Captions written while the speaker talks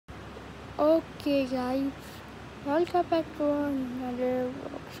Okay, guys, welcome back to another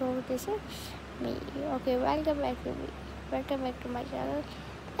vlog. So this is me. Okay, welcome back to me. Welcome back to my channel.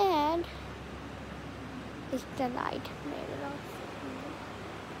 And it's the night, middle of,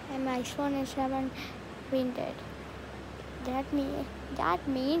 and my phone is haven't printed. That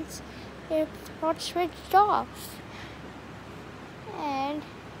means it's not switched off. And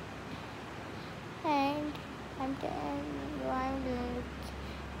and I'm telling you,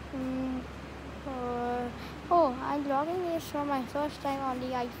 mm, I'm logging this for my first time on the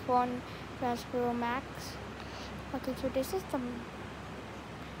iPhone Plus Pro Max. Okay, so this is the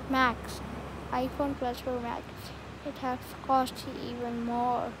Max, iPhone Plus Pro Max. It has cost even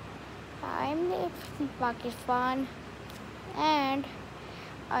more. I'm in Pakistan, and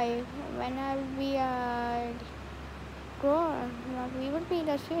when I'll be grown, we will be in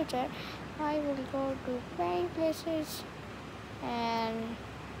the future. I will go to many places and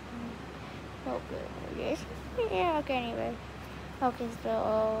okay, yes, yeah, okay, anyway. Okay, so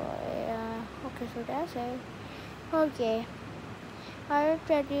that's it. Okay, I will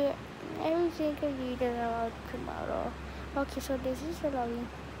tell you everything I read about tomorrow. Okay, so this is the login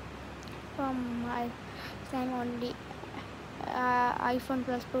from my time on the iPhone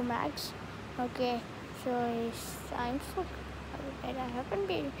Plus Pro Max. Okay, so it's time for and I haven't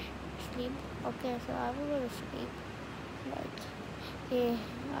been sleep. Okay, so I will go to sleep. Like, yeah,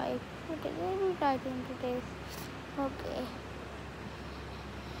 I put a little type into this. Okay,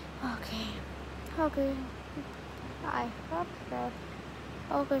 okay, okay. I hope so.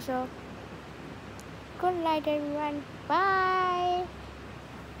 Okay, so good night, everyone. Bye.